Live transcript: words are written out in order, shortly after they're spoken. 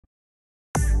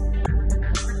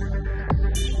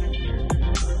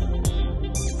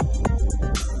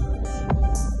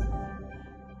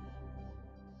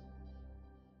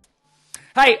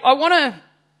Hey, I want to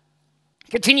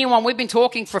continue on. We've been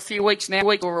talking for a few weeks now.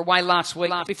 We were away last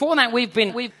week. Before that, we've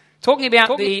talking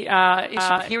about the issue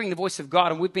of hearing the voice of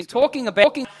God, and we've been talking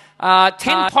about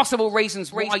 10 possible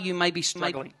reasons why you may be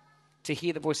struggling to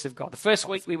hear the voice of God. The first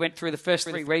week, we went through the first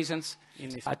 3 reasons.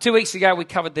 2 weeks ago, we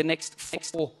covered the next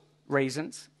 4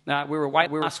 reasons. We were away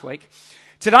last week.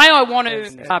 Today, I want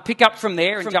to pick up from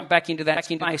there and jump back into that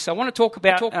space. So I want to talk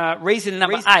about reason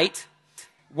number 8,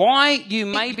 why you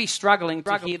may be struggling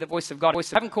to hear the voice of God.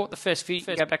 If you haven't caught the first few,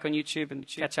 go back on YouTube and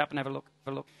catch up and have a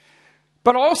look.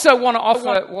 But I also want to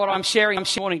offer what I'm sharing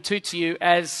this morning to you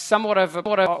as somewhat of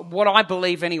what I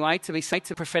believe anyway to be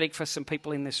prophetic for some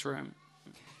people in this room.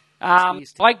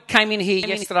 I came in here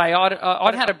yesterday.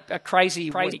 I'd had a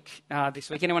crazy week this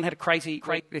week. Anyone had a crazy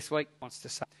week this week? Wants to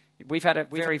say. We've had a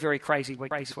very, very crazy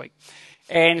week this week.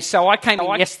 And so I came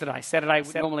in yesterday, Saturday.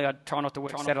 Normally I try not to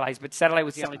work Saturdays, but Saturday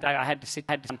was the only day I had to sit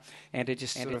and to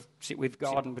just sort of sit with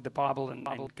God and with the Bible and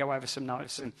go over some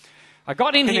notes. And I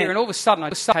got in here and all of a sudden I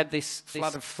just had this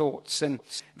flood of thoughts and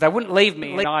they wouldn't leave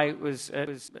me. And I was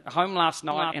home last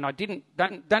night and I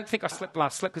don't think I slept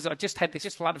because I just had this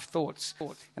flood of thoughts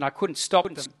and I couldn't stop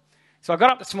them. So I got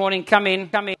up this morning, come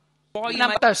in. You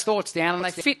number those thoughts down and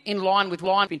they fit in line with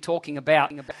what I've been talking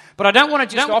about. But I don't want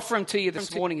to just offer them to you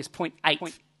this morning as point 8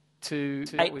 to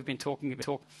what we've been talking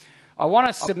about. I want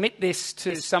to submit this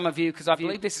to some of you because I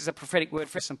believe this is a prophetic word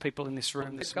for some people in this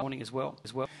room this morning as well.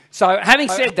 So having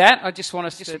said that, I just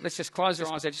want to let's just close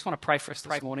our eyes. I just want to pray for us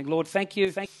this morning. Lord, thank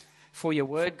you for your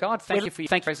word, God. Thank you for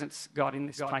your presence, God, in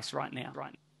this place right now.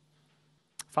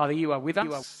 Father, you are with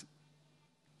us.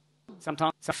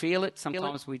 Sometimes we feel it,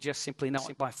 sometimes we just simply know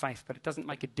it by faith, but it doesn't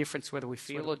make a difference whether we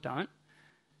feel or don't.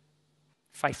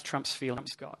 Faith trumps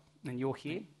feelings, God, and you're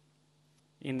here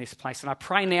in this place. And I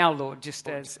pray now, Lord, just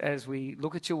as we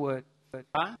look at your word,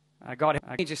 God,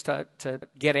 I need just to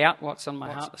get out what's on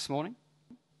my heart this morning.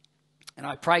 And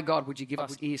I pray, God, would you give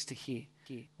us ears to hear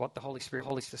what the Holy Spirit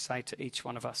has to say to each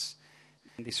one of us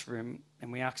in this room.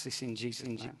 And we ask this in Jesus'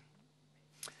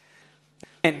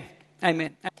 name.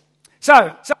 Amen.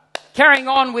 So carrying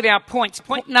on with our points.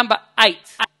 Point number 8,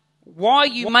 why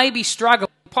you may be struggling,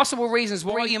 possible reasons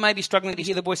why you may be struggling to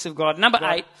hear the voice of God. Number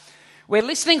 8, we're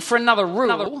listening for another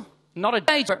rule, not a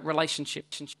danger relationship.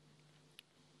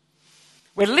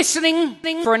 We're listening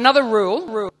for another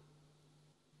rule,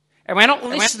 and we're not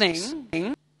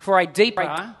listening for a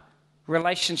deeper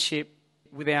relationship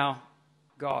with our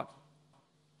God.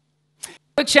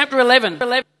 Luke chapter 11,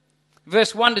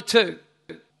 verse 1 to 2.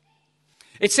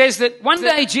 It says that one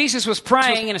day Jesus was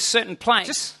praying in a certain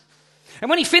place, and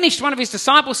when he finished, one of his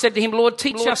disciples said to him, Lord,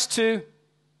 teach us to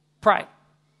pray,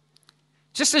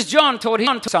 just as John taught his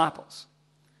disciples.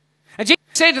 And Jesus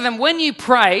said to them, when you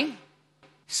pray,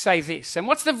 say this. And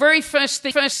what's the very first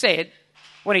thing he said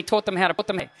when he taught them how to put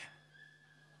them there?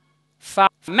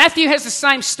 Father. Matthew has the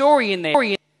same story in there,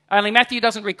 only Matthew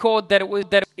doesn't record that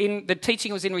the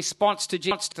teaching was in response to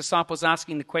Jesus' disciples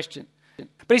asking the question.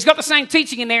 But he's got the same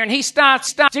teaching in there, and he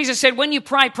starts. Jesus said, when you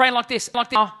pray like this.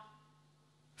 Our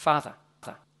Father.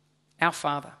 Our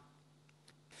Father.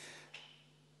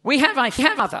 We have a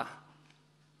Father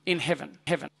in heaven.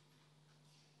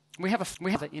 We have a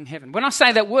Father in heaven. When I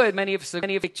say that word, many of us have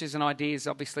pictures and ideas,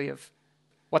 obviously, of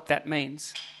what that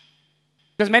means.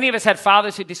 Because many of us had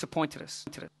fathers who disappointed us.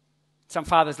 Some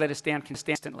fathers let us down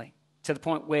consistently, to the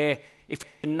point where if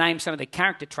we name some of their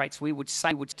character traits, we would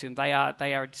say to them, they are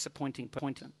a disappointing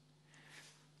person.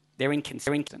 They're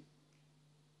inconsistent.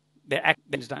 Their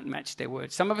actions don't match their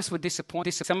words. Some of us were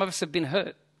disappointed. Some of us have been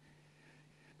hurt.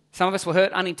 Some of us were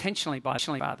hurt unintentionally by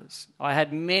fathers. I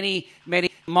had many, many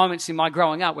moments in my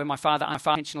growing up where my father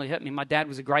unintentionally hurt me. My dad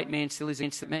was a great man, still is an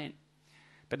instant man,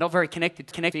 but not very connected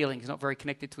to feelings, not very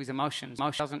connected to his emotions.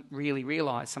 Emotion doesn't really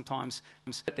realise sometimes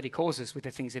that he causes with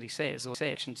the things that he says or the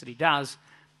actions that he does,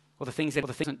 or the things that he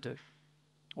doesn't do,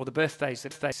 or the birthdays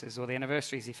that he says, or the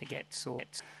anniversaries he forgets, or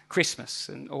Christmas,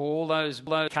 and all those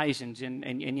occasions,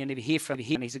 and you never hear from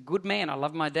him. And he's a good man. I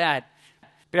love my dad. But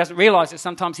he doesn't realise that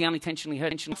sometimes he unintentionally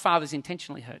hurt. Fathers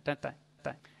intentionally hurt, don't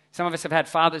they? Some of us have had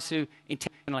fathers who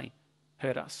intentionally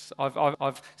hurt us.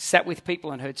 I've sat with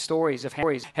people and heard stories of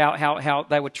how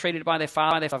they were treated by their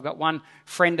father. I've got one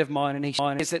friend of mine, and he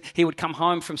says that he would come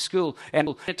home from school, and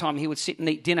at the time he would sit and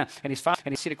eat dinner, and his father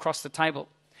would sit across the table.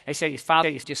 He said his father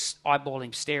used to just eyeball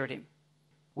him, stare at him,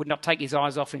 would not take his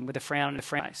eyes off him with a frown on his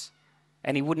face.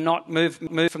 And he would not move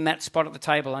from that spot at the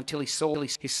table until he saw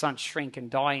his son shrink and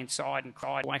die inside and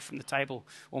cry away from the table,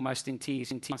 almost in tears,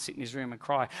 sit in his room and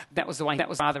cry. That was the way that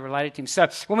was father related to him. So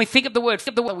when we think of the word,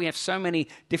 we have so many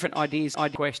different ideas,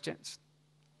 questions.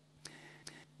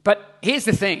 But here's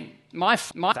the thing. My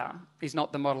father is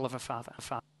not the model of a father.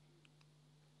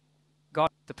 God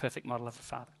is the perfect model of a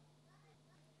father.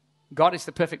 God is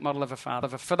the perfect model of a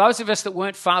father. For those of us that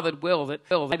weren't fathered well, that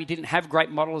maybe didn't have great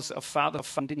models of father,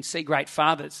 didn't see great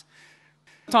fathers,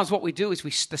 sometimes what we do is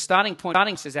the starting point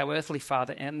is our earthly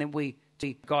father, and then we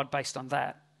see God based on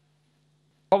that.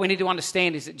 What we need to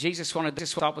understand is that Jesus wanted the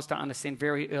disciples to understand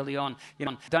very early on,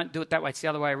 don't do it that way, it's the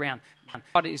other way around.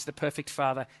 God is the perfect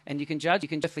father, and you can judge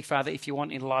earthly father if you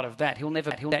want in light of that. He'll never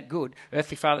be that good.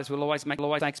 Earthly fathers will always make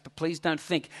mistakes, but please don't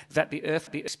think that the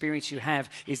earthly experience you have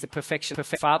is the perfect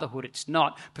fatherhood. It's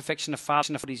not. Perfection of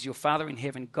fatherhood is your Father in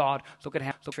heaven, God. Look at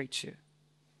how He treats you.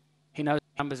 He knows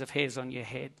the numbers of hairs on your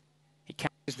head. He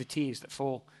catches the tears that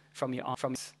fall from your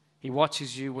eyes. He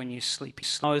watches you when you sleep. He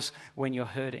knows when you're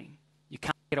hurting. You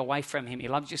can't get away from Him. He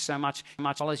loves you so much,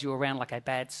 follows you around like a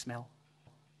bad smell.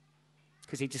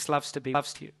 Because He just loves to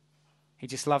you. He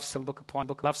just loves to look upon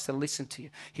you, loves to listen to you.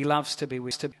 He loves to be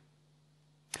with you.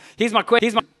 Here's my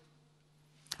question.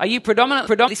 Are you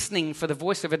predominantly listening for the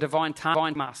voice of a divine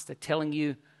master telling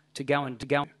you to go and to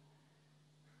go?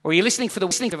 Or are you listening for the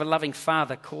voice of a loving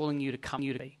Father calling you to come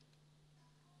to be?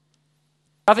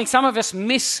 I think some of us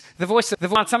miss the voice of the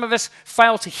Father. Some of us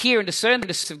fail to hear and discern the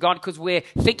voice of God because we're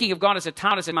thinking of God as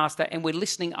a master, and we're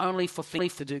listening only for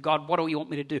things to do. God, what do you want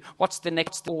me to do? What's the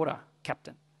next order,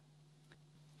 Captain?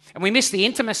 And we miss the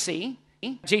intimacy.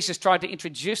 Jesus tried to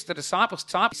introduce the disciples.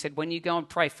 He said, when you go and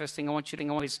pray, first thing I want you to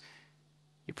know is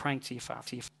you're praying to your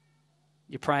Father.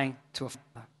 You're praying to a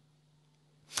Father.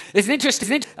 There's an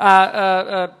interesting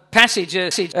passage,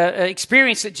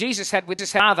 experience that Jesus had with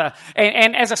His Father.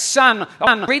 And as a son,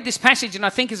 I read this passage and I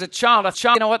think as a child,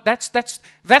 you know what, that's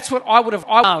what I would have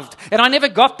loved. And I never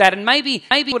got that. And maybe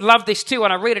you would love this too.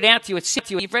 And I read it out to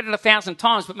you. You've read it 1,000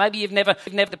 times, but maybe you've never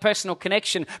the personal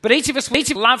connection. But each of us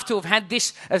would love to have had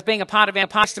this as being a part of our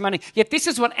testimony. Yet this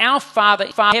is what our Father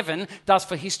in heaven does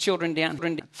for His children down.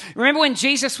 Remember when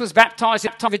Jesus was baptized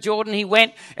at the Jordan, He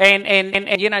went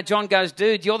and John goes,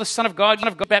 dude, you're the Son of God.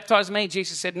 Baptize me.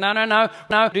 Jesus said, no,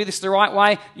 do this the right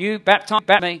way. You baptize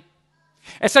me.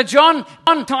 And so John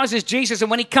baptizes Jesus, and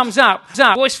when he comes up,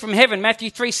 a voice from heaven, Matthew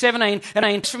 3:17, and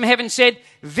a voice from heaven said,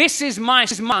 this is my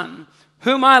Son,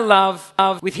 whom I love,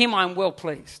 with Him I am well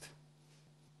pleased.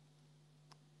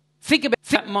 Think about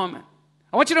that moment.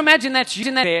 I want you to imagine that you're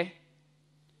in there,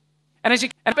 and as you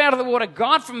come out of the water,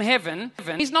 God from heaven,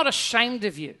 He's not ashamed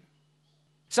of you.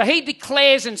 So He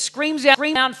declares and screams out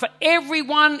for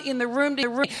everyone in the room, hey,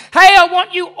 I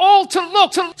want you all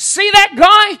to see that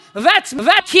guy? That's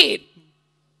that kid.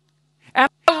 And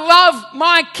I love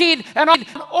my kid, and I want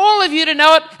all of you to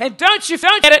know it, and don't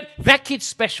get it, that kid's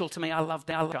special to me. I love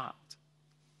that child. I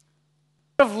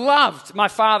would have loved my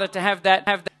father to have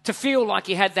that, to feel like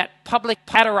he had that public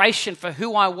adoration for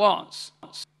who I was.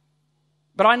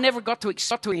 But I never got to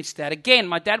experience that. Again,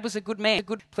 my dad was a good man.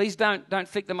 Please don't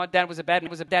think that my dad was a bad man.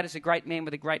 My dad is a great man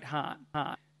with a great heart.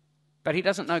 But he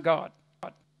doesn't know God.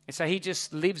 And so he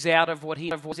just lives out of what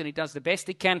he was, and he does the best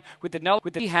he can with the knowledge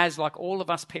that he has, like all of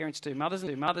us parents do. Mothers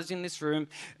in this room,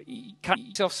 you cut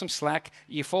yourself some slack.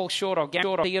 You fall short. I'll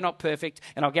guarantee you're not perfect,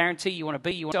 and I'll guarantee you want to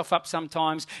beat yourself up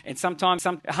sometimes. And sometimes,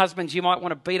 some husbands, you might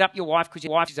want to beat up your wife because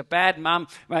your wife is a bad mum.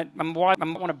 My wife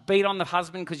might want to beat on the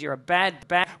husband because you're a bad.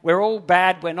 We're all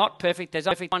bad. We're not perfect. There's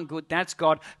only one good. That's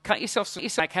God. Cut yourself some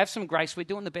slack. Have some grace. We're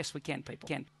doing the best we can, people.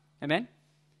 Amen?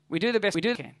 We do the best we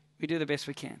can. We do the best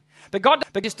we can. But God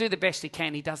doesn't just do the best He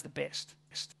can. He does the best.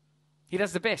 He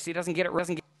does the best. He doesn't get it.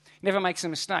 He never makes a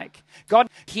mistake. God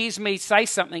hears me say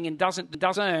something and doesn't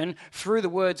earn through the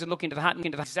words and look into the heart and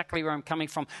into exactly where I'm coming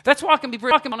from. That's why I can be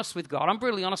honest with God. I'm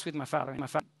brutally honest with my Father.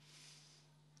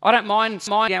 I don't mind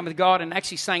down with God and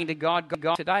actually saying to God,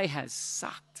 today has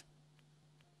sucked.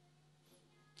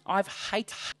 I've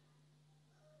hated.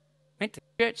 Went to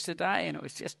church today and it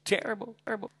was just terrible.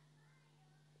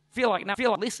 Feel like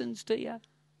listens to you.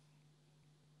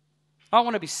 I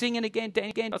want to be singing again.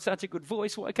 Daniel got such a good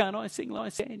voice. Why can't I sing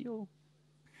like Daniel?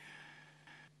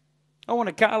 I want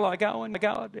a car like Owen.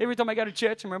 God, every time I go to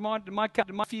church, I'm reminded my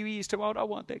few years too old. I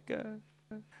want that car.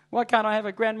 Why can't I have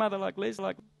a grandmother like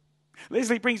Leslie?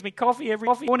 Leslie brings me coffee every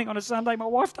morning on a Sunday. My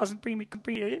wife doesn't bring me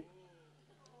coffee.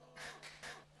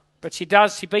 But she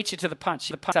does. She beats you to the punch.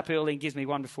 She punches up early and gives me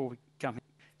one before we come in.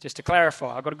 Just to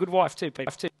clarify, I've got a good wife too,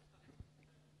 people.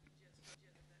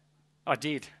 I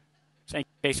did. Thank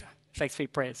you, Peter. Thanks for your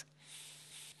prayers.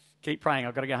 Keep praying.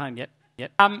 I've got to go home yet.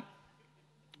 But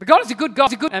God is a good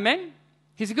God. Amen.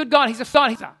 He's a good God. He's a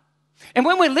fighter. And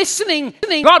when we're listening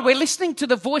to God, we're listening to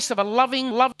the voice of a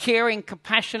loving, caring,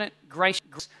 compassionate,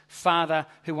 gracious Father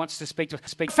who wants to speak to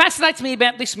us. What fascinates me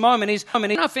about this moment is, I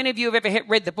don't know if any of you have ever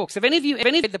read the books. Have any of you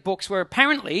read the books where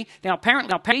apparently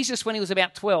Jesus, when he was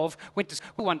about 12, went to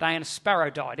school one day and a sparrow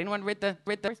died. Anyone read the?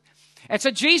 And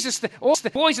so Jesus, all the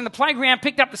boys in the playground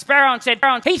picked up the sparrow and said,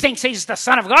 he thinks he's the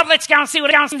Son of God. Let's go and see what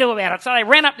he can do about it. So they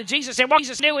ran up to Jesus and said, what does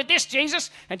Jesus do with this,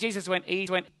 Jesus? And Jesus went,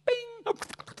 bing,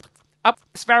 up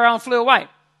the sparrow and flew away.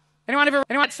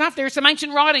 Anyone stuff? There are some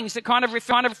ancient writings that kind of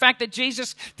refer to the fact that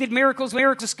Jesus did miracles,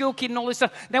 a school kid and all this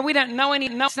stuff. Now, we don't know any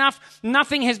stuff.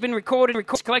 Nothing has been recorded. A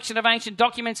collection of ancient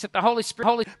documents that the Holy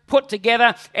Spirit put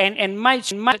together and made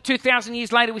 2,000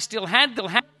 years later we still had.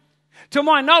 To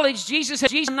my knowledge, Jesus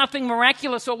had nothing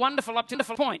miraculous or wonderful up to the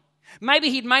point. Maybe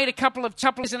he'd made a couple of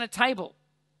chapels in a table.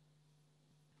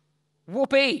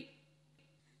 Whoopee.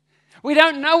 We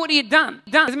don't know what he had done.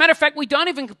 As a matter of fact, we don't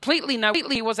even completely know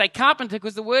he was a carpenter,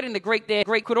 because the word in the Greek there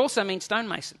could also mean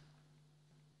stonemason.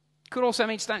 Could also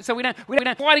mean stone. So we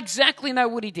don't quite exactly know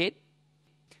what he did.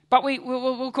 But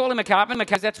we'll call him a carpenter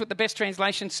because that's what the best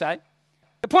translations say.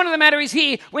 The point of the matter is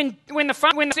here, when the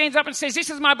Father stands up and says, this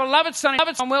is my beloved Son,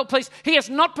 I'm well pleased, he has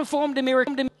not performed a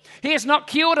miracle. He has not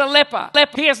cured a leper.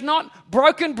 He has not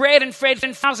broken bread and fed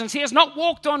thousands. He has not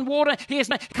walked on water. He has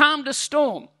not calmed a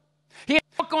storm. He has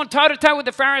not gone toe-to-toe with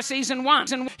the Pharisees and won.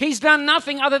 And he's done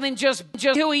nothing other than just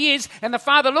who he is. And the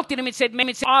Father looked at him and said,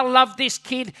 I love this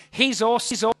kid. He's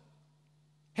awesome.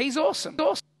 He's awesome.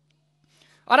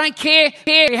 I don't care.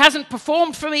 He hasn't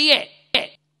performed for me yet.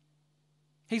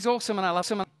 He's awesome and I love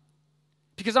him.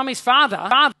 Because I'm his Father.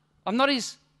 I'm not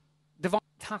his divine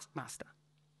taskmaster.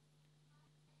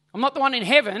 I'm not the one in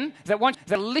heaven that wants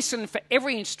to listen for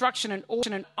every instruction and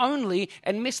order and only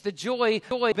and miss the joy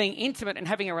of being intimate and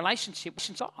having a relationship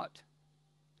with God.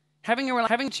 Having a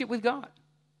relationship with God.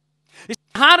 The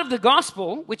heart of the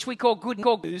gospel, which we call good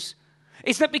news,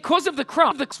 is that because of the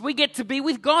cross, we get to be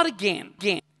with God again.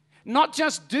 Not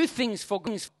just do things for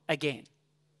God again.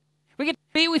 We get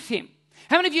to be with him.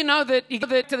 How many of you know that you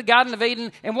go to the Garden of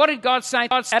Eden, and what did God say?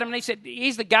 God said Adam, and he said,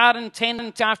 here's the garden,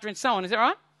 tend after, and so on. Is that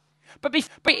right? But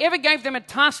before he ever gave them a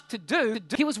task to do,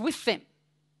 he was with them.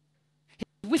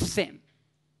 He was with them.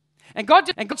 And God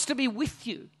wants to be with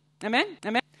you. Amen?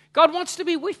 Amen? God wants to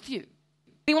be with you.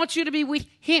 He wants you to be with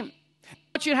him. He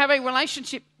wants you to have a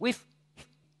relationship with him.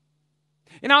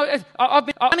 You know, I've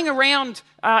been running around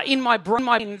in my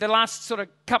brain in the last sort of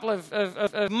couple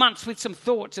of months with some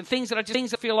thoughts and things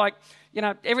that feel like, you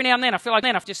know, every now and then I feel like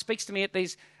it just speaks to me at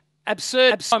these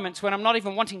absurd moments when I'm not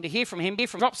even wanting to hear from him.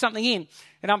 Drop something in,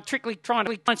 and I'm trying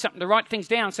to find something to write things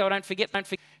down so I don't forget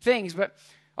things. But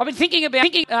I've been thinking about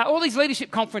all these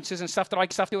leadership conferences and stuff that I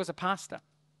do as a pastor.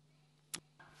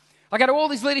 I go to all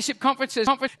these leadership conferences,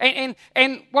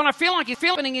 and what I feel like is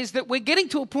happening is that we're getting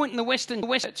to a point in the Western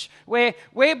Church where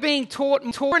we're being taught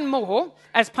more and more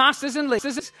as pastors and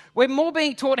leaders. We're more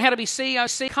being taught how to be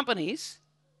CEOs of companies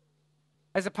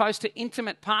as opposed to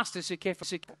intimate pastors who care for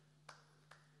people.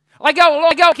 I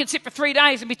can sit for 3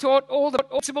 days and be taught all the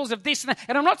principles of this and that.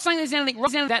 And I'm not saying there's anything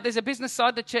wrong with that. There's a business side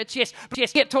of the church, yes. But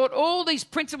yes, get taught all these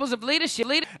principles of leadership.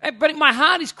 But my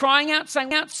heart is crying out,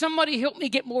 saying, somebody help me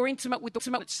get more intimate with the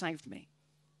that saved me.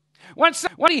 Once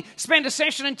somebody spend a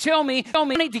session and tell me I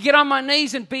need to get on my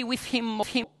knees and be with him.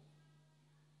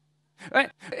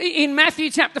 In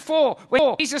Matthew chapter 4,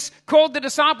 when Jesus called the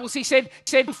disciples, he said,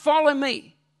 follow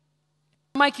me.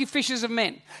 Make you fishers of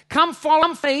men. Come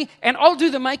follow me and I'll do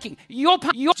the making. You'll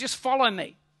just follow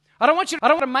me. I don't want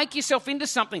to make yourself into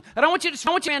something. I don't want you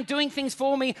to around doing things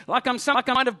for me like I'm some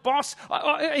kind of boss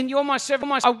and you're my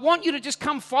servant. I want you to just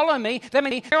come follow me. That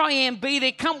means here I am, be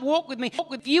there. Come walk with me.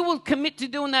 If you will commit to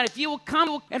doing that, if you will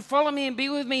come and follow me and be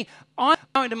with me, I'm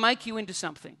going to make you into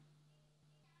something.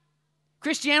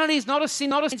 Christianity is not a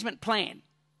management plan,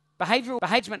 behavioral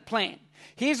management plan.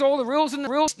 Here's all the rules and the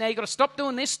rules. Now you've got to stop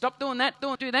doing this, stop doing that,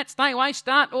 do that, stay away,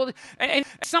 start. And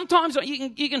sometimes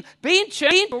you can be in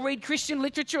church or read Christian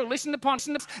literature or listen to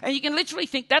podcasts, and you can literally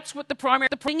think that's what the primary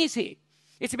thing is here.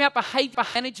 It's about behavior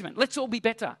management. Let's all be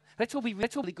better. Let's all be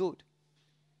good.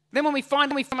 Then when we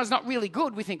find someone's not really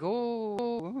good, we think,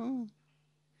 oh.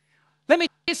 Let me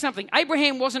tell you something.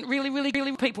 Abraham wasn't really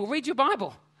people. Read your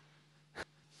Bible.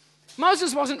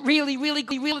 Moses wasn't really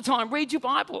all the time. Read your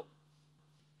Bible.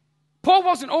 Paul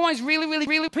wasn't always really.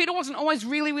 Peter wasn't always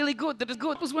really good. The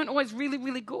disciples weren't always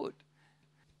really good.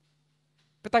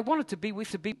 But they wanted to be with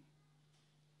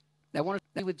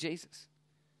Jesus.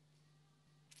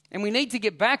 And we need to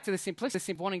get back to the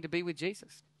simplicity of wanting to be with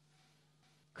Jesus.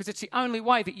 Because it's the only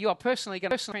way that you are personally going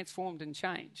to be transformed and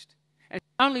changed. And it's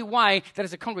the only way that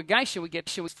as a congregation we get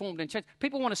formed and changed.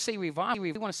 People want to see revival.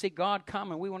 We want to see God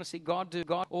come, and we want to see God do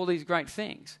all these great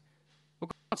things. Well,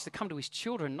 God wants to come to his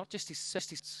children, not just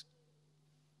his.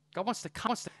 God wants to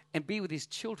come and be with his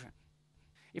children.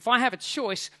 If I have a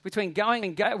choice between going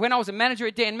and go, when I was a manager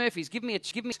at Dan Murphy's, give me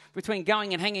between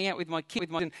going and hanging out with my kids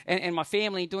and my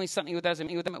family, doing something with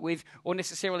them, or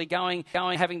necessarily going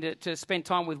having to spend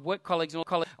time with work colleagues or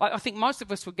college. I think most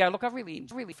of us would go, look, I really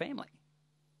family.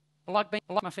 I like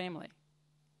my family.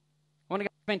 I want to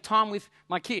go spend time with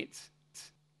my kids.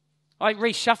 I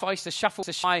used to shuffle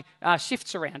my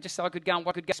shifts around just so I could go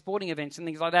sporting events and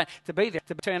things like that, to be there,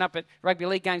 to turn up at rugby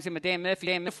league games in my Dan Murphy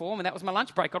uniform, and that was my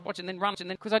lunch break. I'd watch it and then run, and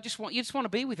then because you just want to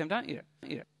be with them, don't you?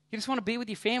 You just want to be with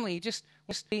your family. You just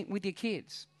want to be with your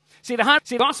kids. See,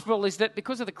 the gospel is that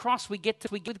because of the cross, we get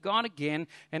with God again,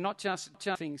 and not just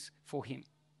things for him.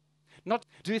 Not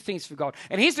do things for God.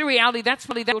 And here's the reality: that's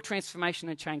really that transformation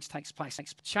and change takes place.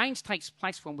 Change takes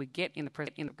place when we get in the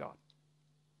presence of God.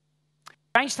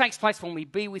 Change takes place when we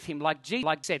be with him. Like Jesus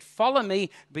said, follow me,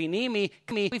 be near me,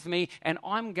 come here with me, and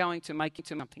I'm going to make it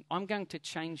to something. I'm going to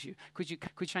change you, because you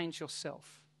could change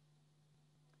yourself.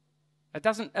 It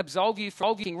doesn't absolve you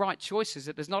from making right choices.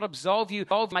 It does not absolve you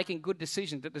of making good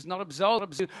decisions. It does not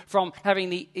absolve you from having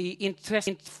the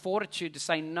intestinal fortitude to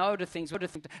say no to things.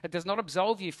 It does not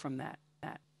absolve you from that.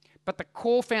 But the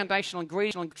core foundational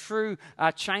ingredient of true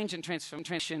change and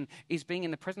transformation is being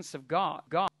in the presence of God.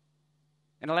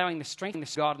 And allowing the strength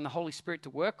of God and the Holy Spirit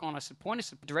to work on us and point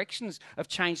us in directions of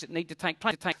change that need to take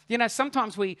place. You know,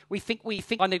 sometimes we think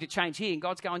I need to change here, and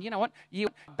God's going, you know what? You're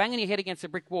banging your head against a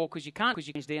brick wall because you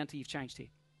change down until you've changed here.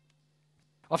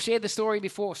 I've shared the story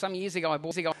before. Some years ago, I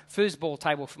bought a foosball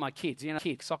table for my kids. You know,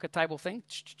 soccer table thing.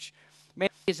 Many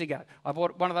years ago, I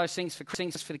bought one of those things for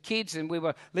the kids, and we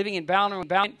were living in Ballina.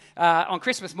 On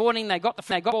Christmas morning, they got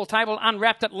the ball table,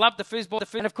 unwrapped it, loved the foosball.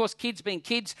 And of course, kids being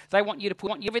kids, they want you to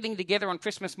put everything together on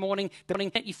Christmas morning. The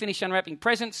morning that you finish unwrapping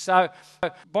presents. So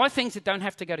buy things that don't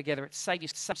have to go together. It saves you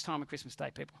such time on Christmas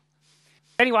Day, people.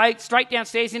 Anyway, straight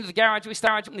downstairs into the garage, we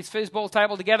start putting this foosball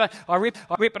table together. I rip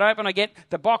it open, I get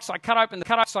the box, I cut open the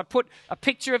cut-ups, I put a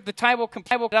picture of the table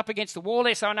up against the wall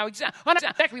there, so I know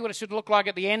exactly what it should look like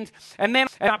at the end. And then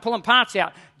I start pulling parts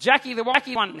out. Jackie, the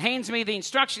wacky one, hands me the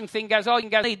instruction thing, goes, oh, you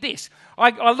can go need this.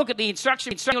 I look at the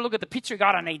instruction, look at the picture,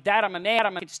 I don't need that, I'm a man,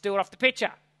 I'm going to steal it off the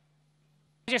picture.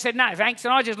 I just said, no, thanks,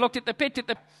 and I just looked at the picture,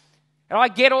 and I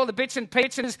get all the bits and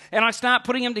pieces, and I start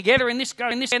putting them together, and this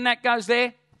goes, and this and that goes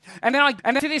there. And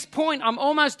to this point, I'm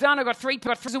almost done. I've got three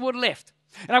pieces of wood left.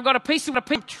 And I've got a piece of wood.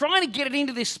 I'm trying to get it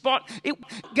into this spot. It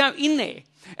won't go in there.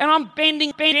 And I'm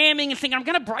bending, jamming, and thinking, I'm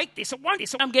going to break this. It won't.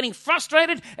 So I'm getting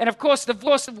frustrated. And of course, the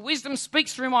voice of wisdom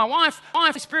speaks through my wife.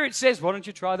 My spirit says, why don't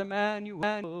you try the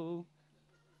manual?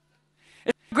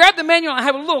 I grab the manual and I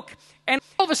have a look. And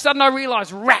all of a sudden, I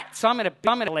realise, rats, I'm in a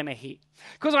dilemma here.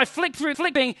 Because I flick through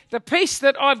the piece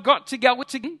that I've got to go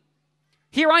with.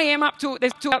 Here I am I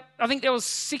think there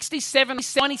was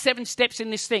 97 steps in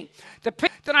this thing. The piece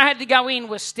that I had to go in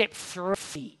was step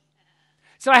 3.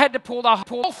 So I had to pull the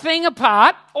whole thing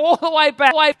apart, all the way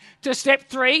back to step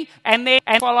 3, and then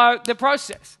follow the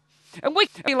process. And we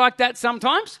can be like that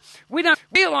sometimes. We don't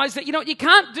realise that, you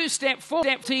can't do step 4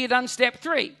 till you've done step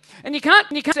 3. And you can't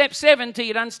step 7 till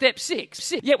you've done step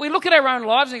 6. Yet we look at our own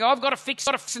lives and go, I've got to fix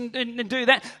and do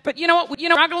that. But you know what? We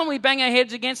struggle and we bang our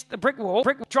heads against the brick wall,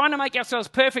 trying to make ourselves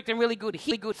perfect and really good.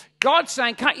 God's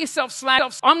saying, cut yourself slack.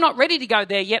 I'm not ready to go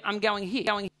there yet. I'm going here.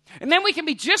 And then we can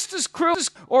be just as cruel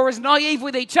or as naive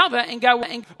with each other and go,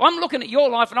 I'm looking at your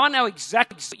life and I know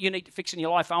exactly what you need to fix in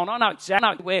your life, Owen. I know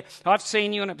exactly where I've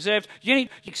seen you and observed. You need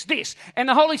to fix this. And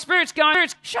the Holy Spirit's going,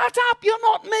 shut up, you're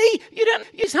not me.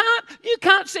 His heart, you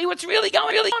can't see what's really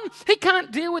going on. He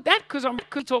can't deal with that because I'm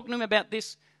talking to him about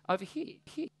this over here.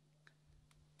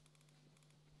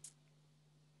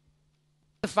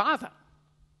 The Father,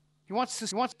 He wants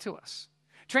to us.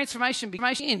 Transformation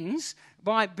begins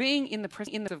by being in the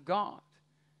presence of God.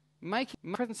 Making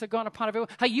the presence of God a part of it.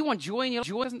 Hey, you want joy in your life?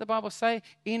 Joy, doesn't the Bible say,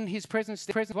 in his presence,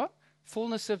 the presence of what?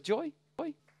 Fullness of joy?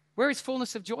 Where is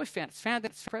fullness of joy found? It's found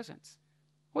in his presence.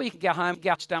 Well, you can go home,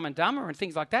 watch Dumb and Dumber and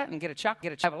things like that and get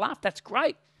a laugh. That's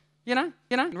great. And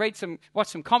watch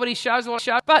some comedy shows or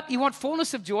shows. But you want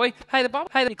fullness of joy. Hey, the Bible,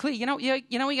 clear. You know where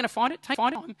you're going to find it?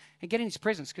 Find time and get in his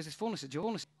presence because there's fullness of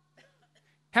joy.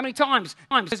 How many times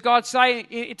does God say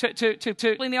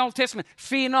to in the Old Testament,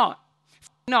 fear not?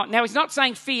 Now, he's not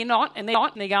saying fear not, and they're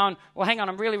going, well, hang on,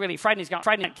 I'm really, really afraid. And he's going,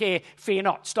 afraid, I don't care, fear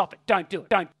not, stop it, don't do it,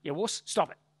 don't, you wuss,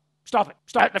 stop it. Stop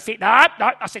the fear, no,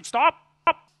 I said stop.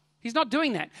 He's not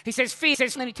doing that. He says fear,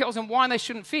 and then he tells them why they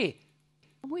shouldn't fear.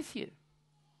 I'm with you.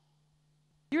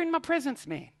 You're in my presence,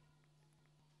 man.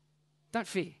 Don't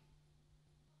fear,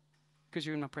 because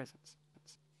you're in my presence.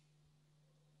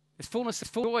 There's fullness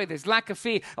of joy. There's lack of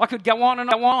fear. I could go on and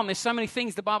go on. There's so many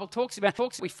things the Bible talks about.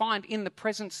 We find in the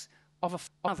presence of a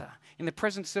Father, in the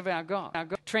presence of our God. Our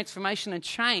God. Transformation and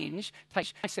change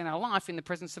takes place in our life in the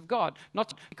presence of God.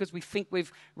 Not because we think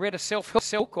we've read a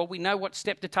self-help book or we know what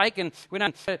step to take and we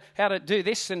know how to do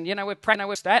this and, we're praying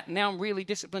with that and now I'm really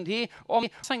disciplined here. Or I'm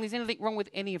not saying there's anything wrong with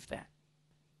any of that.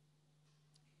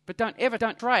 But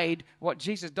don't trade what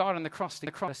Jesus died on the cross.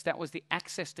 That was the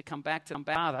access to come back to the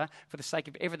Father for the sake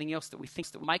of everything else that we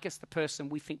think that will make us the person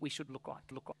we think we should look like.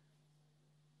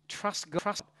 Trust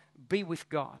God. Be with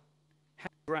God.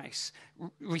 Have grace.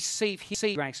 Receive His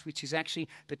grace, which is actually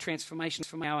the transformation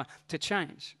from our to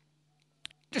change.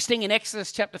 Interesting in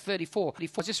Exodus chapter 34. I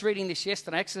was just reading this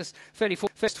yesterday. Exodus 34,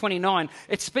 verse 29.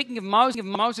 It's speaking of Moses.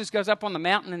 Moses goes up on the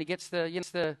mountain and he gets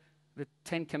the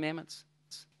Ten Commandments,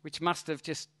 which must have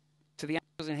just, to the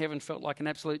angels in heaven, felt like an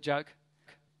absolute joke.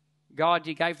 God,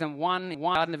 you gave them one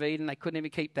Garden of Eden. They couldn't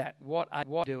even keep that. What are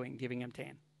you doing giving them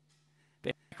 10?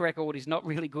 Their record is not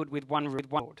really good with one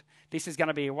reward. This is going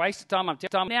to be a waste of time. I'm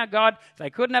telling you now, God, they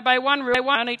couldn't obey one rule. They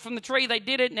won't eat from the tree. They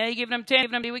did it. Now you're giving them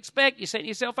 10. What do you expect? You're setting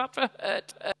yourself up for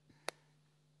hurt.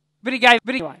 But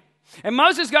anyway. And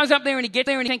Moses goes up there and he gets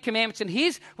there in the Ten Commandments. And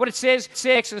here's what it says,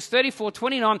 Exodus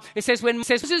 34:29. It says, when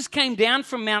Moses came down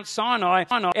from Mount Sinai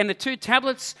and the two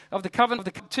tablets of the covenant,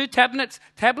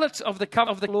 tablets of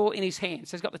the law in his hands.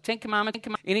 So he's got the Ten Commandments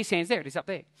in his hands. There it is up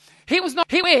there. He was not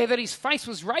aware that his face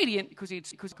was radiant because he'd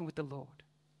spoken with the Lord.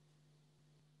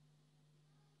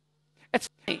 It's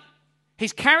funny.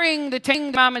 He's carrying the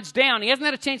Ten Commandments down. He hasn't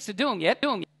had a chance to do them yet.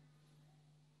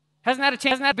 Hasn't had a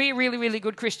chance to be a really, really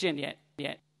good Christian yet.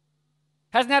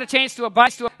 Hasn't had a chance to obey,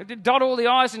 to dot all the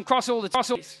I's and cross all the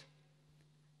T's.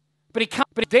 But he comes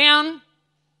down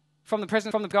from the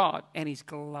presence of God, and he's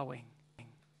glowing.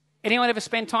 Anyone ever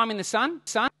spend time in the sun?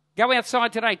 Go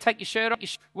outside today, take your shirt off,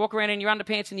 walk around in your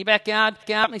underpants in your backyard.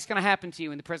 Something's going to happen to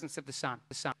you in the presence of the sun.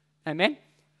 Amen?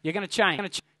 You're going to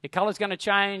change. Your colour's going to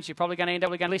change. You're probably going to end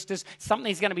up with blisters.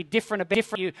 Something's going to be different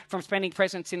about you from spending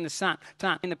presence in the sun.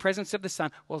 In the presence of the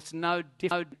sun. Well, it's no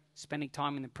different spending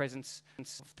time in the presence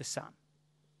of the sun.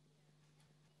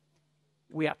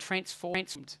 We are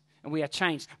transformed and we are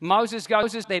changed. Moses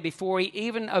goes there before he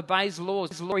even obeys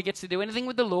laws. He gets to do anything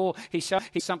with the law. He shows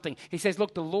something. He says,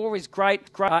 look, the law is great.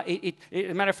 As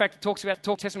a matter of fact, it talks about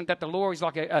the Testament that the law is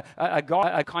like a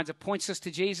guide, kinds of points us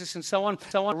to Jesus and so on.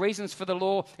 Reasons for the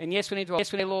law. And yes, we need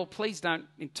the law. Please don't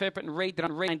interpret and read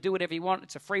and do whatever you want.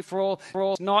 It's a free-for-all.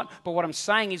 It's not. But what I'm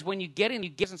saying is when you get in the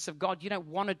presence of God, you don't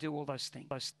want to do all those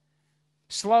things.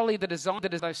 Slowly, the desire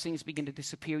that those things begin to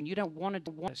disappear, and you don't want to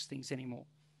do those things anymore.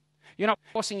 You're not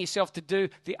forcing yourself to do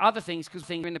the other things because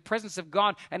you're in the presence of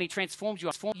God and He transforms you.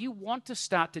 You want to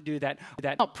start to do that.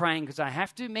 I'm not praying because I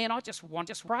have to, man. I just want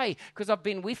to pray because I've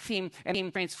been with Him and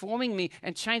Him transforming me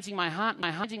and changing my heart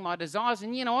and changing my desires.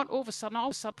 And you know what? All of a sudden,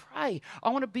 I pray. I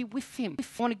want to be with Him. I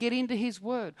want to get into His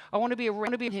Word. I want to be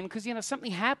around Him because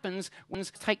something happens when it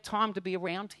takes time to be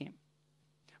around Him.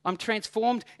 I'm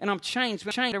transformed and I'm changed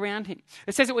around Him.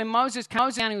 It says that when Moses came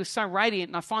down, he was so radiant,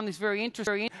 and I find this very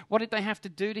interesting. What did they have to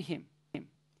do to him?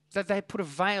 That they put a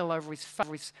veil over his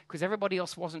face because everybody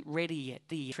else wasn't ready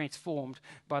yet. Transformed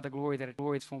by the glory that had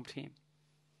transformed him.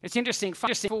 It's interesting.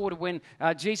 Fast forward when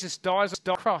Jesus dies on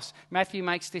the cross. Matthew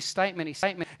makes this statement.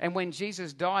 And when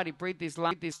Jesus died, He breathed His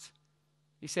last.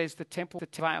 He says the temple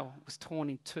veil was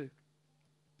torn in two.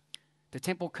 The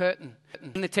temple curtain.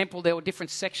 In the temple, there were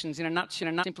different sections. In a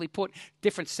nutshell, simply put,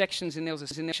 different sections. And there was a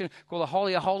section called the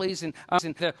Holy of Holies. And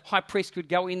the high priest could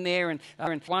go in there and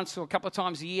once or a couple of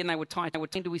times a year, and they would tie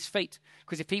to his feet.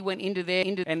 Because if he went into there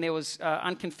and there was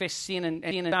unconfessed sin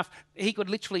and stuff, he could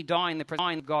literally die in the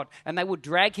presence of God. And they would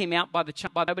drag him out by the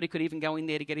chain. Nobody could even go in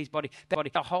there to get his body.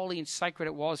 How holy and sacred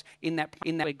it was in that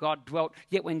where God dwelt.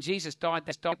 Yet when Jesus died,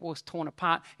 that temple was torn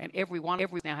apart, and everyone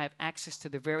now have access to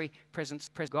the very presence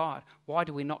of God. Why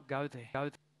do we not go there?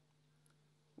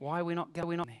 Why are we not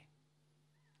going there?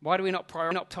 Why do we not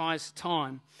prioritize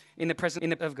time in the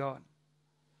presence of God?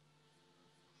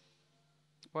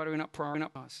 Why do we not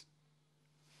prioritize?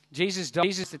 Jesus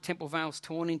died, the temple veils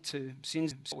torn into,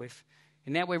 sins with,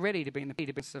 and now we're ready to be in the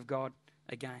presence of God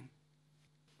again.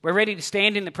 We're ready to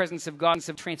stand in the presence of God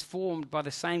and transformed by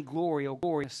the same glory or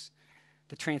glorious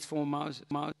that transformed Moses.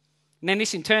 And then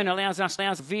this in turn allows us to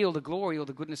reveal the glory or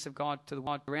the goodness of God to the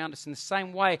world around us in the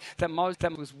same way that Moses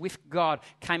that was with God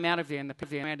came out of there and the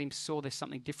people around him saw there's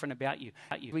something different about you.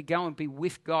 We go and be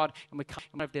with God and we come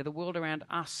out of there. The world around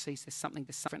us sees there's something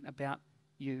different about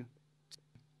you.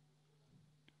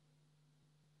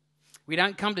 We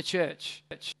don't come to church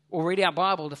or read our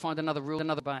Bible to find another rule,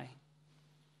 another way.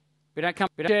 We don't come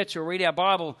to church or read our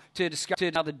Bible to discover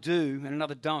another do and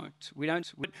another don't. We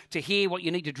don't to hear what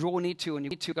you need to draw near to and you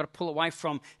need to got to pull away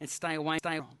from and stay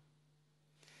from.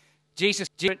 Jesus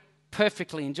did it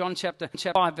perfectly in John chapter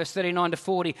 5, verse 39 to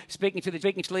 40, speaking to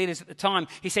the leaders at the time.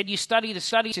 He said, you study the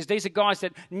studies. These are guys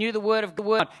that knew the word of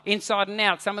God inside and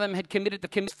out. Some of them had committed the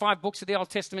 5 books of the Old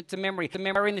Testament to memory.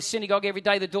 They were in the synagogue every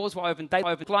day. The doors were open. They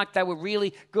were open like they were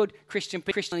really good Christian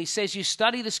people. And he says, you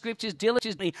study the scriptures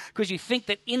diligently because you think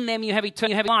that in them you have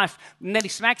eternal life. And then he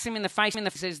smacks him in the face and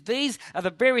says, these are the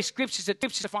very scriptures that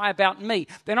testify about me.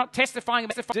 They're not testifying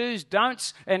about do's,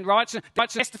 don'ts, and rights. They're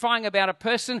testifying about a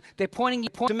person. They're pointing you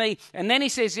to me. And then he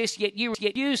says this, yet you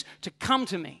refuse to come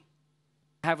to me,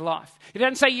 have life. He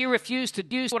doesn't say you refuse to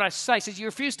do what I say. He says you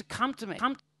refuse to come to me.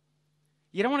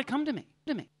 You don't want to come to me.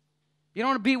 You don't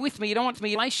want to be with me. You don't want to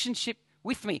be in a relationship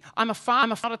with me. I'm a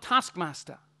father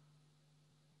taskmaster.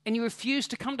 And you refuse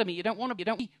to come to me. You don't want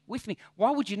to be with me.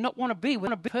 Why would you not want to be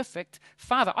with a perfect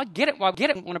father? I get it. Why I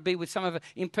want to be with some of an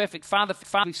imperfect father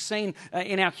we've seen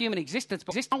in our human existence.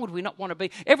 But why would we not want to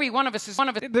be? Every one of us is one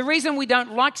of us. The reason we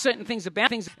don't like certain things about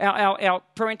things, our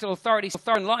parental authority,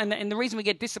 and the reason we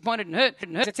get disappointed and hurt,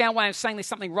 it's our way of saying there's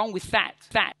something wrong with that.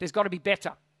 There's got to be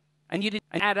better. And you didn't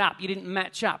add up. You didn't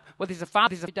match up. Well, there's a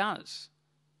father who does.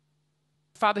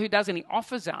 A father who does, and he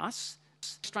offers us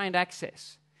strained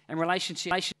access and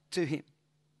relationship to him.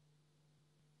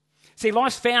 See,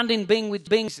 life's found in being with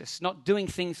Jesus, not doing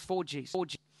things for Jesus.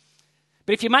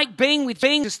 But if you make being with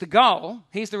Jesus the goal,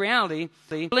 here's the reality,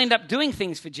 you'll end up doing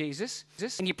things for Jesus,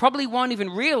 and you probably won't even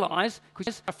realize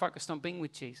because you're focused on being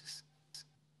with Jesus.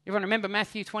 Everyone remember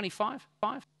Matthew 25?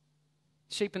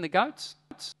 Sheep and the goats?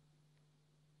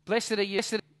 Blessed are you,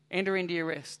 enter into your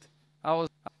rest. I was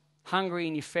hungry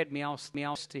and you fed me, I was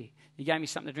thirsty. You gave me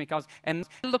something to drink. And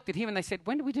they looked at him and they said,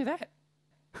 when did we do that?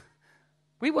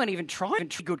 We weren't even trying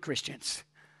to be good Christians.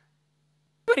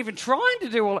 We weren't even trying to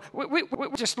do all. We were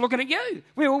just looking at you.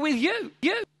 We were with you.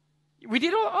 We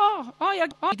did all. I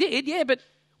did, yeah, but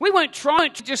we weren't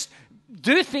trying to just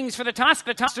do things for the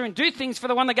taskmaster and do things for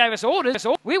the one that gave us orders.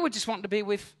 We were just wanting to be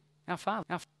with our Father.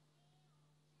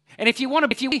 And if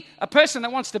you be a person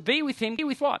that wants to be with him, be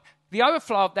with what? The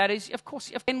overflow of that is, of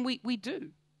course, and we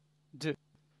do.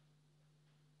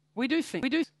 We do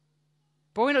things.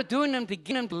 But we're not doing them to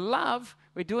get them to love.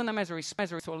 We're doing them as a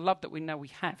response to a love that we know we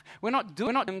have. We're not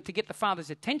doing them to get the Father's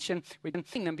attention. We're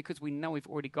doing them because we know we've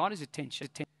already got his attention.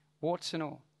 Warts and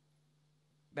all.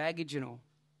 Baggage and all.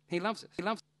 He loves us.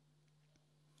 We'll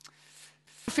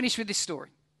finish with this story.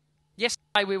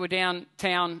 Yesterday we were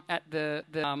downtown at the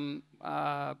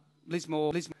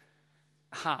Lismore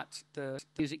Heart, the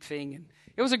music thing. And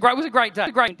it was a great day.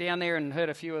 Great down there and heard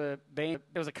a few of the band.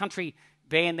 There was a country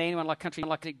band there. Anyone like country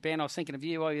band? I was thinking of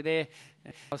you while you were there.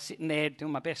 I was sitting there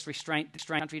doing my best restraint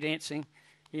country dancing.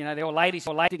 You know, they were ladies.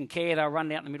 Didn't care. They were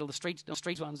running out in the middle of the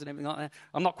streets ones and everything like that.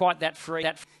 I'm not quite that free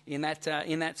in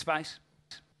that space.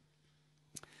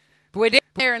 But we're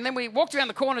there, and then we walked around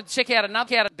the corner to check out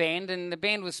another band, and the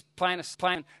band was playing.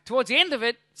 Towards the end of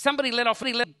it, somebody let off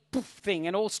a poof thing,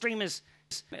 and all streamers,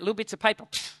 little bits of paper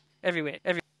everywhere.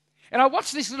 And I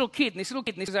watched this little kid, and this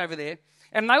was over there,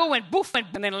 and they all went boof and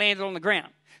then landed on the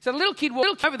ground. So the little kid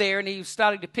walked over there, and he was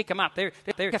starting to pick them up. They're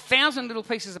 1,000 little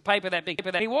pieces of paper that big.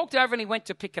 He walked over and he went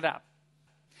to pick it up.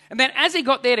 And then as he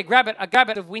got there to grab it, a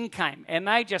gust of wind came, and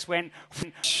they just went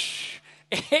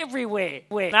everywhere.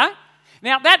 No?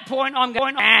 Now at that point, I'm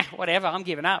going, whatever, I'm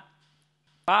giving up.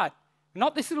 But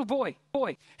not this little boy.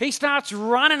 He starts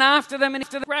running after them and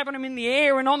grabbing them in the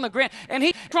air and on the ground. And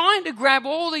he's trying to grab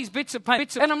all these bits of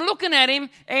paper. And I'm looking at him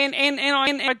and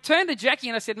I turned to Jackie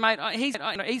and I said, mate,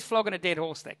 he's flogging a dead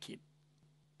horse, that kid.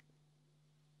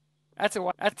 That's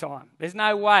time. There's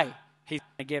no way he's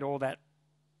going to get all that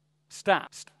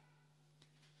stuff.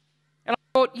 And I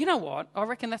thought, you know what? I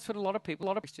reckon that's what a lot of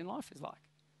Christian life is like.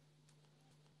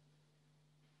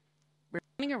 We're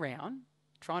running around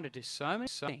trying to do so many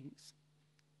things,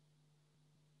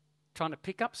 trying to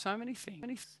pick up so many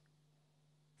things,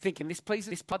 thinking this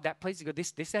pleases God, that pleases God,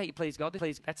 this is how you please God,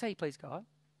 that's how you please God.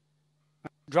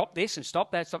 Drop this and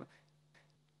stop that. Stop.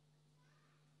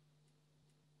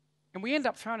 And we end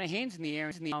up throwing our hands in the air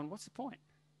and going, what's the point?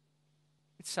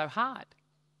 It's so hard.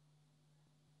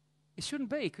 It shouldn't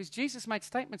be, because Jesus made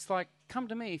statements like, come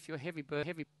to me if you're heavy.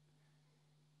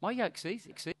 My yoke's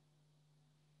easy.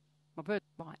 My burden's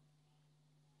light.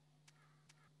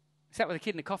 I sat with a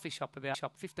kid in a coffee shop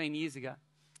 15 years ago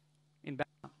in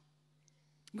Bangor.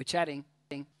 We're chatting,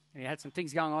 and he had some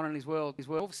things going on in his world.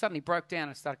 All of a sudden, he broke down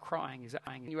and started crying. He's a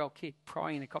 8-year-old kid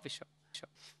crying in a coffee shop.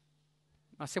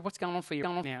 I said, what's going on for you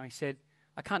now? He said,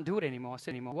 I can't do it anymore. I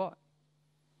said, anymore what?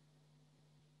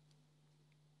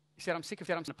 He said, I'm sick of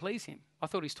it. I'm going to please him. I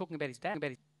thought he was talking about his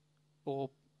dad,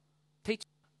 or teacher,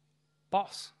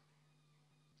 boss.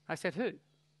 I said, who?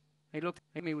 He looked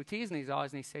at me with tears in his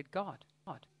eyes and he said, God.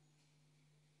 I'm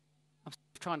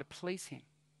trying to please him.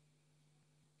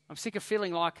 I'm sick of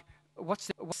feeling like, what's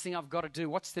the thing I've got to do?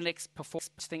 What's the next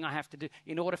performance thing I have to do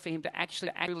in order for him to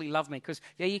actually love me? Because,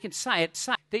 yeah, you can say it.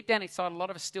 Deep down inside, a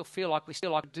lot of us still feel like we still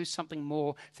like to do something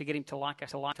more to get him to like us,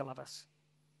 to love us.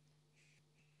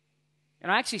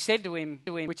 And I actually said to him,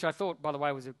 which I thought, by the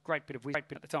way, was a great bit of wisdom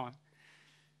at the time.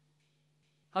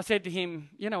 I said to him,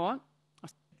 you know what?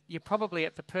 You're probably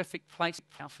at the perfect place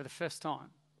now for the first time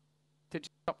to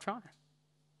just stop trying.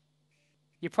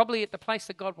 You're probably at the place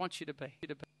that God wants you to be.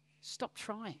 Stop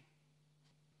trying.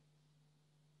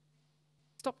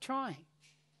 Stop trying.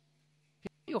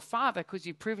 Your father, because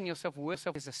you've proven yourself worth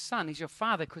as a son, is your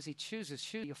father because he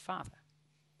chooses your father.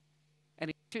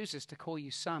 And he chooses to call you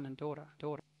son and daughter.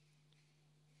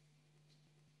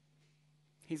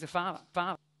 He's a father.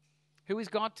 Who is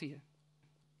God to you?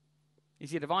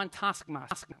 He's your divine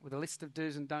taskmaster with a list of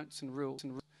do's and don'ts and rules.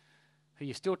 Who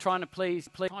you're still trying to please,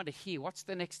 trying to hear. What's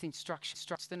the next instruction?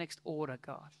 What's the next order,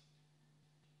 God?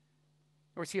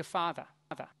 Or is he a father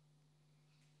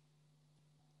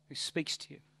who speaks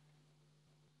to you?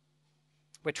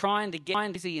 We're trying to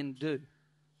get busy and do.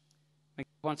 He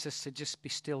wants us to just be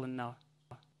still and know.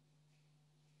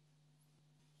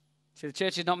 So the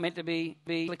church is not meant to be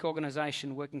a public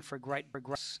organisation working for a great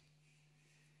progress.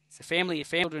 It's a family of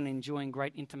children enjoying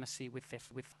great intimacy with them.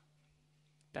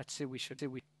 That's who we should do.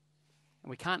 And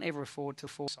we can't ever afford to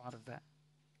fall side of that.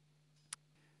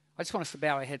 I just want us to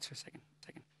bow our heads for a second.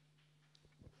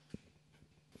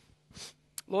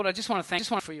 Lord, I just want to thank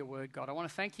you for your word, God. I want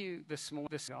to thank you this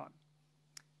morning, God.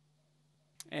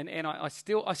 And I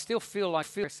still feel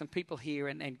like there's some people here,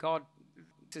 and God,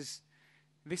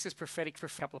 this is prophetic for a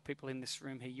couple of people in this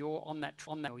room here. You're on that.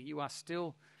 You are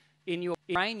still in your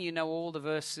brain. You know all the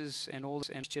verses and all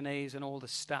the Chinese and all the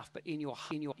stuff, but in your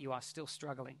you are still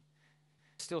struggling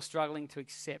to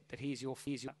accept that He's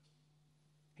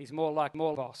more like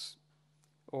boss,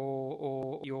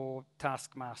 or your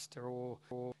taskmaster, or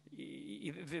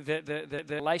the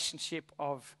relationship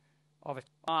of a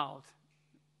child.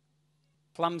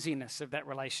 Clumsiness of that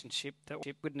relationship,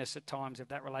 the goodness at times of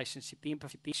that relationship, the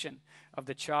imperfection of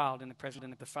the child in the presence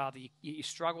of the father. You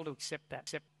struggle to accept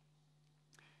that.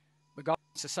 But God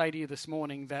wants to say to you this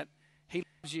morning that He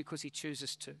loves you because He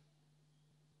chooses to.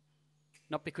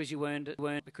 Not because you earned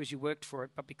it, because you worked for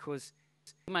it, but because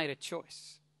He made a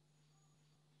choice.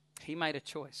 He made a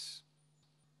choice.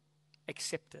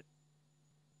 Accept it.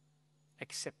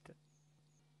 Accept it.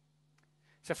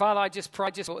 So, Father, I just pray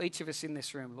for each of us in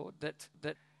this room, Lord,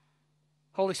 that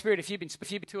Holy Spirit, if you've been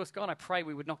to us, God, I pray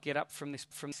we would not get up from this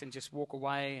and just walk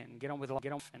away and get on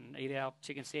and eat our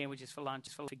chicken sandwiches for lunch,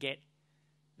 forget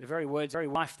the very words, very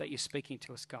life that you're speaking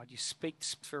to us, God. You speak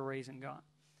for a reason, God.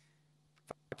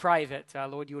 I pray that,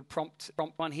 Lord, you would prompt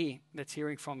one here that's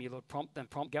hearing from you, Lord. Prompt them,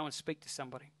 go and speak to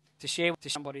somebody, to share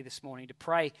with somebody this morning, to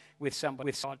pray with somebody,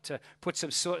 with God, to put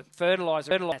some sort of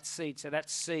fertilizer that seed, so that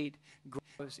seed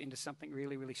grows into something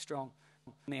really, really strong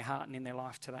in their heart and in their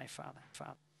life today, Father.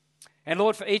 And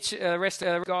Lord, for each rest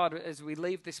of God, as we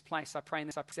leave this place, I pray in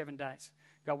this 7 days,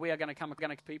 God, we are going to come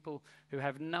across people who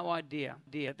have no idea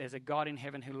there's a God in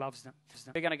heaven who loves them.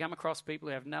 We're going to come across people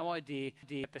who have no idea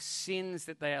that the sins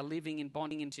that they are living in,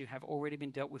 bonding into, have already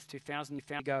been dealt with 2,000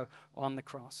 years ago on the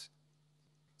cross.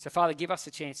 So, Father, give us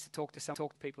a chance to talk to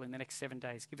people in the next 7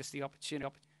 days. Give us the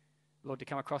opportunity, Lord, to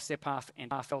come across their path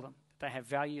and tell them that they have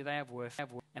value, they have worth,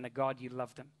 and that, God, you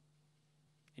love them.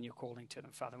 And you're calling to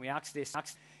them, Father. And we ask this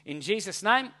in Jesus'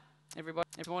 name. Everybody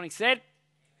every morning said,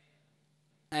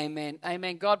 Amen.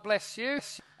 Amen. God bless you.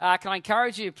 Can I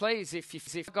encourage you, please,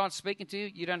 if God's speaking to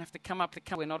you, you don't have to come up.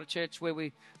 We're not a church where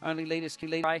we only leaders can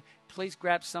pray. Please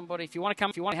grab somebody. If you want to come,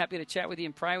 if you want, happy to chat with you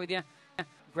and pray with you.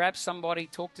 Grab somebody,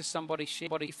 talk to somebody, share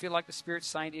somebody. You feel like the Spirit's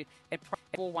saying to you, and pray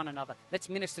for one another. Let's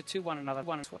minister to one another.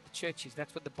 That's what the church is.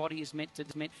 That's what the body is meant to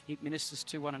do. It ministers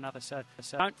to one another. So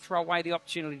don't throw away the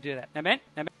opportunity to do that. Amen?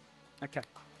 Amen? Okay.